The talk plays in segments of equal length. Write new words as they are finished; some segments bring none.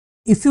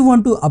If you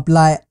want to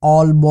apply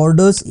all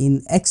borders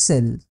in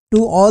Excel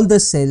to all the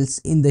cells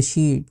in the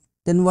sheet,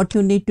 then what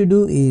you need to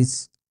do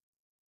is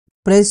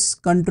press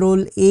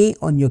Ctrl A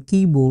on your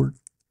keyboard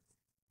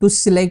to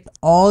select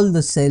all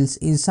the cells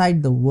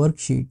inside the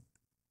worksheet.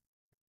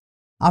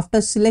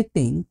 After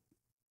selecting,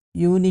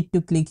 you need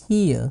to click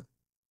here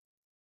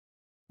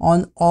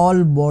on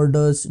all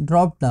borders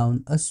drop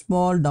down, a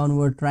small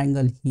downward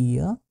triangle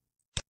here.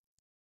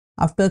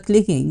 After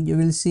clicking, you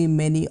will see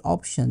many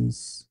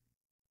options.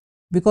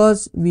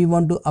 Because we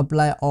want to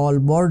apply all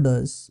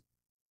borders,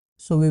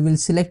 so we will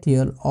select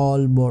here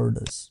all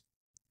borders.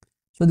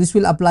 So this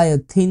will apply a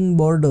thin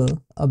border,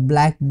 a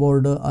black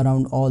border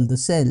around all the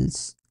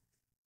cells.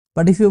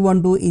 But if you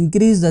want to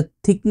increase the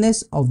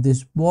thickness of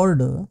this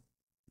border,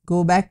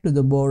 go back to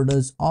the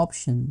borders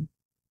option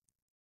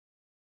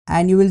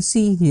and you will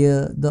see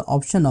here the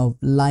option of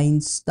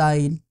line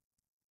style.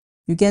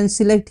 You can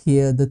select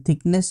here the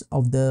thickness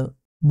of the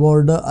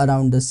border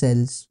around the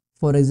cells.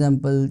 For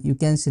example, you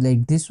can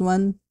select this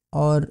one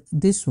or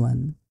this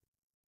one.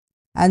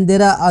 And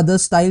there are other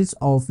styles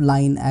of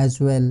line as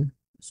well.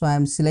 So I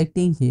am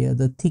selecting here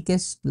the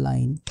thickest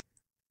line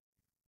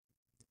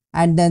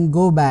and then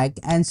go back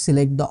and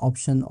select the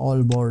option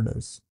all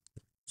borders.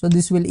 So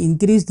this will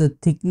increase the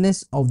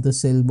thickness of the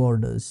cell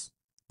borders.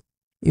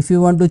 If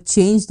you want to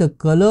change the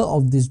color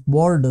of these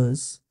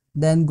borders,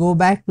 then go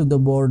back to the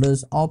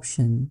borders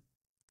option.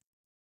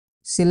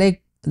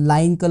 Select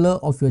line color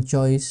of your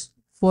choice,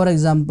 for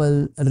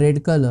example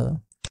red color,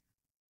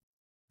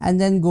 and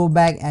then go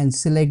back and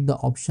select the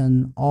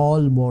option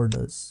all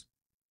borders.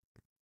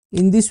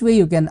 In this way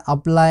you can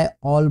apply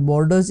all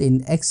borders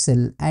in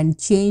Excel and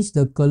change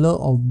the color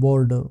of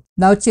border.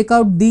 Now check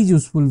out these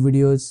useful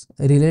videos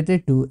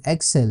related to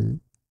Excel.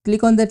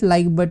 Click on that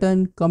like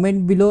button,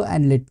 comment below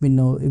and let me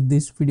know if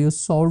this video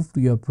solved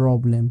your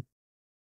problem.